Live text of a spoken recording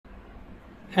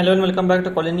Hello and welcome back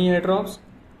to Colony Airdrops.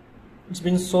 It's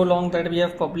been so long that we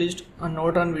have published a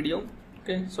node run video.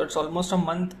 Okay, so it's almost a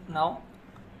month now.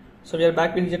 So we are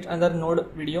back with yet another node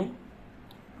video.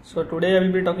 So today I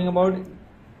will be talking about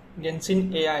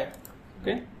Gensyn AI.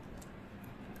 Okay,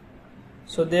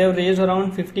 so they have raised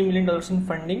around $50 million in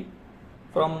funding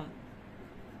from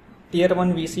tier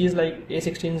 1 VCs like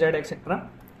A16Z, etc.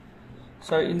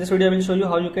 So in this video I will show you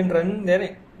how you can run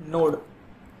their node.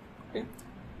 Okay,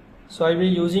 so I will be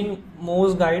using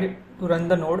Mo's guide to run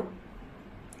the node.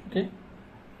 Okay,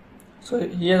 so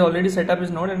he has already set up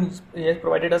his node and he has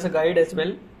provided us a guide as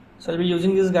well. So I'll be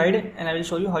using this guide and I will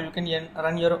show you how you can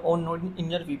run your own node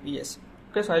in your VPS.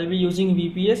 Okay, so I'll be using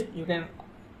VPS. You can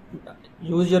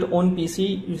use your own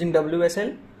PC using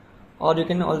WSL, or you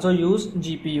can also use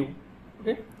GPU.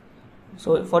 Okay,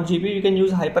 so for GPU you can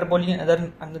use Hyperpoly and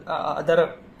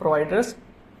other providers,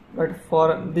 but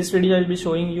for this video I will be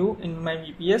showing you in my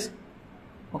VPS.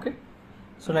 Okay,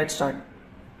 so let's start.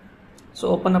 So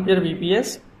open up your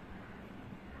VPS.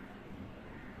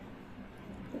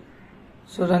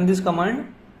 So run this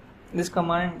command. These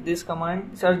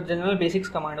are general basics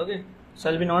command. Okay, so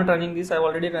I'll be not running this. I've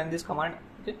already run this command.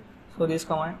 Okay, so this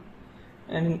command,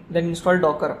 and then install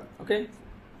Docker. Okay,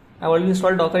 I've already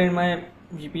installed Docker in my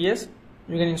VPS.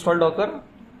 You can install Docker.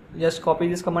 Just copy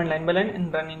this command line by line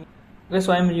and run in. Okay,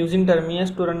 so I'm using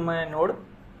Terminus to run my node.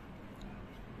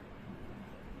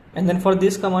 And then for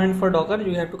this command for Docker,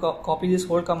 you have to copy this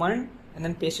whole command and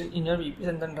then paste it in your VPS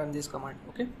and then run this command.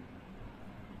 Okay,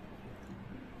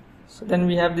 so then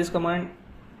we have this command.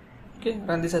 Okay,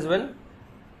 run this as well.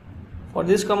 For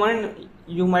this command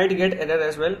you might get error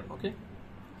as well. Okay,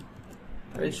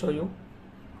 I will show you.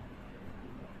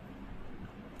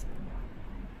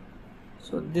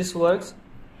 So this works,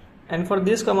 and for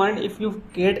this command if you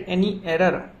get any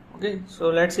error, okay, so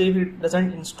let's say if it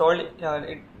doesn't install,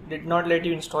 it did not let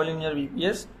you install in your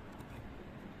VPS,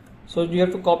 so you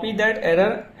have to copy that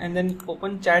error and then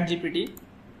open ChatGPT.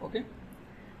 Okay,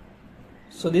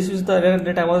 so this is the error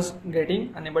that I was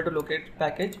getting, unable to locate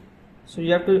package. So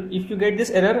you have to, if you get this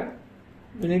error,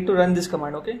 you need to run this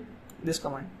command. Okay, this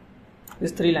command,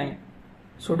 this 3-line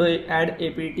sudo add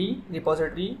apt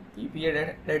repository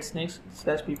ppa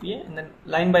 /snakes/ppa, and then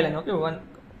line by line. Okay, one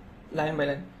line by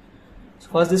line. So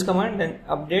first this command, then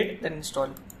update, then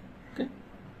install. Okay,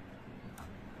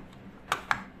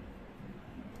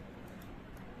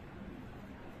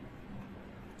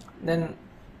 then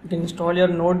you can install your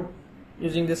node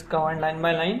using this command line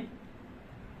by line.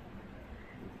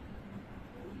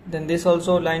 Then this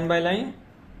also line by line.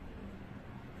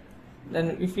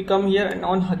 Then if we come here and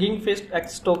on Hugging Face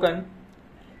access token,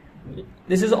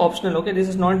 this is optional. Okay, this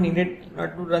is not needed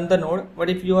not to run the node, but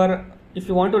if you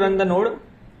want to run the node,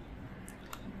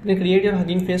 you can create your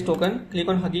Hugging Face token. Click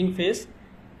on Hugging Face.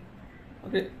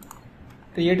 Okay,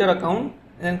 create your account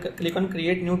and then click on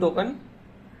create new token.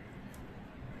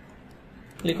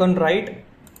 Click on write,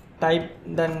 type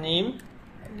the name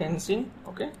Gensyn.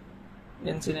 Okay,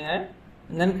 Gensyn AI,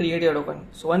 and then create your token.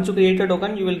 So once you create your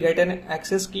token, you will get an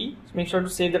access key. So make sure to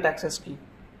save that access key.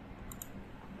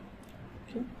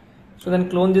 Okay, so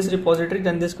then clone this repository,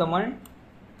 then this command,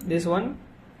 this one,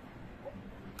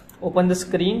 open the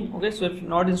screen. Okay, so if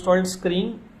not installed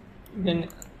screen, you can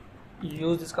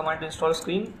use this command to install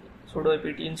screen. Sudo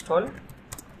apt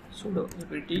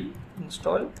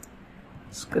install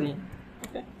screen.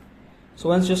 Okay, so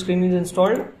once your screen is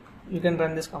installed, you can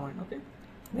run this command. Okay,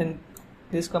 then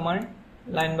this command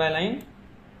line by line.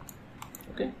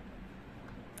 Okay,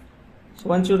 so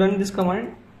once you run this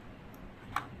command,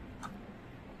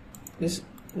 this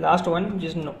last one, which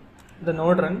is the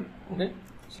node run. Okay,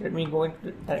 so let me go into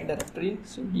the directory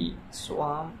cd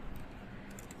swarm.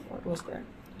 What was that?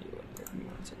 Let me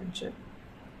 1 second check.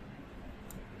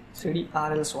 cd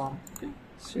rl swarm. Okay,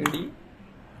 cd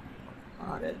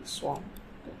rl swarm.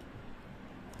 Okay.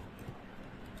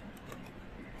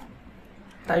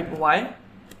 Type y.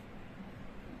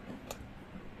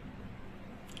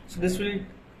 So this will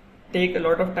take a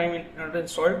lot of time in order to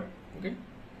install. Okay,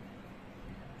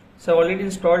 so I already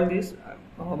installed this,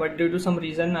 but due to some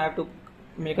reason I have to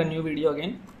make a new video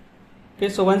again. Okay,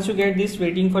 so once you get this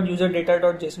waiting for user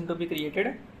data.json to be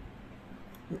created,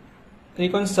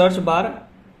 click on search bar.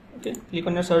 Okay, click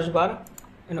on your search bar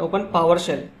and open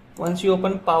PowerShell. Once you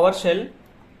open PowerShell,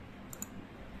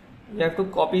 you have to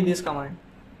copy this command,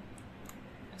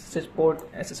 SSH port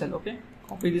SSL. Okay,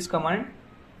 copy this command,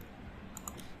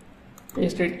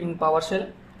 paste it in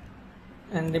PowerShell,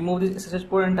 and remove this SSH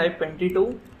port and type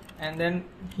 22, and then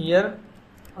here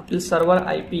up server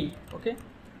IP. Okay,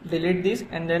 delete this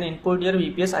and then input your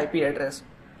VPS IP address.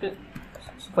 Okay,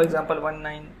 so for example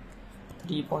 19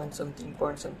 3 point something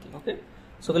point something. Okay,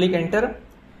 so click enter.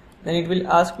 Then it will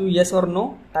ask you yes or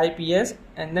no. Type yes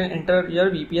and then enter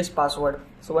your VPS password.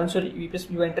 So once you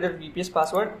enter your VPS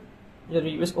password, your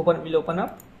VPS will open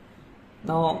up.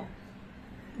 Now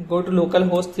go to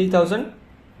localhost 3000,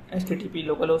 HTTP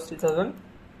localhost 3000.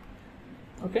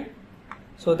 Okay,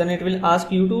 so then it will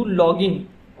ask you to log in.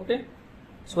 Okay,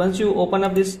 so once you open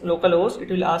up this localhost, it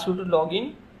will ask you to log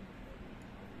in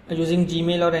using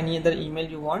Gmail or any other email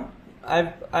you want.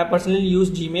 I personally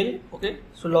use Gmail. Okay,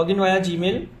 so log in via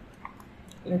Gmail.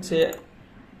 Let's say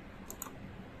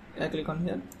I click on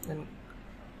here, then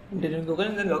enter in Google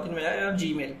and then log in via your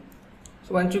Gmail.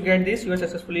 So once you get this, you are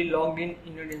successfully logged in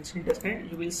your Gensyn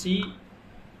testnet. You will see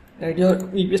that your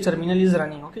VPS terminal is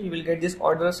running. Okay, you will get this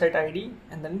order set ID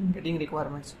and then getting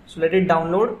requirements. So let it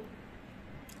download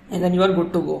and then you are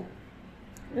good to go.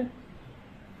 Okay.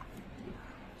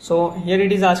 So here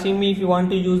it is asking me if you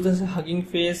want to use this Hugging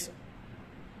Face.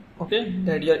 Okay,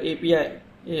 that your API,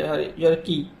 your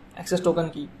key, access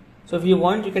token key. So if you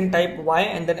want, you can type Y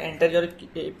and then enter your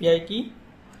API key,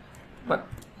 but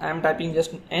I am typing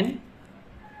just N.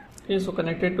 Okay, so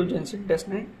connected to Gensyn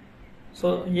testnet.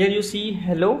 So here you see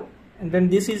hello, and then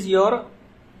this is your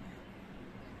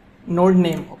node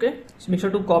name. Okay, so make sure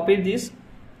to copy this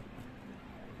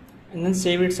and then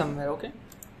save it somewhere. Okay,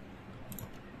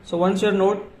 so once your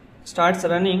node starts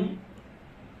running,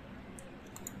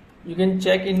 you can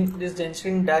check in this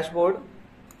Gensyn dashboard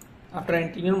after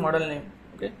entering your model name.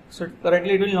 Okay, so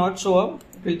currently it will not show up,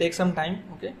 it will take some time.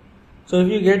 Okay, so if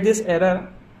you get this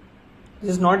error, this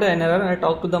is not an error. I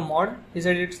talked to the mod, he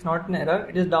said it's not an error,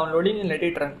 it is downloading and let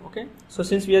it run. Okay, so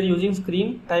since we are using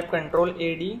screen, type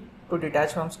Ctrl+AD to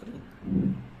detach from screen.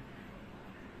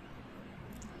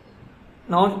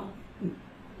 Now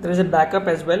there is a backup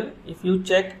as well. If you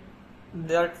check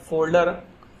that folder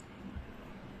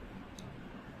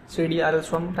cdrs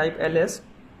from, type ls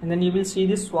and then you will see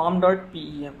this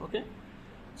swarm.pem. Okay,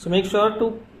 so make sure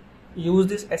to use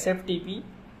this sftp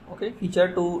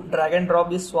feature to drag and drop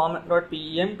this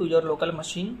swarm.pem to your local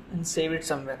machine and save it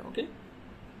somewhere. Okay,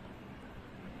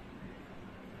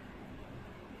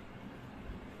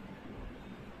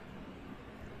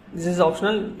 this is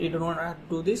optional, you do not have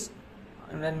to do this,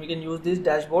 and then we can use this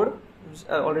dashboard which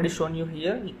I already shown you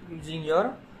here. Using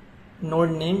your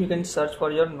node name, you can search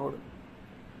for your node.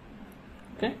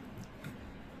 Okay,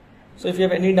 so if you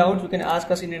have any doubt, you can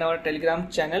ask us in our Telegram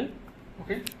channel.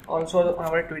 Okay, also on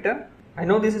our Twitter. I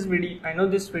know this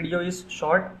video is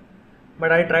short,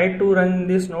 but I tried to run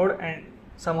this node and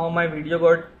somehow my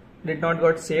video did not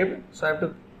got saved, so I have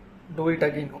to do it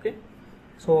again. Okay,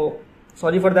 so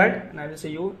sorry for that, and I will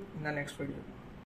see you in the next video.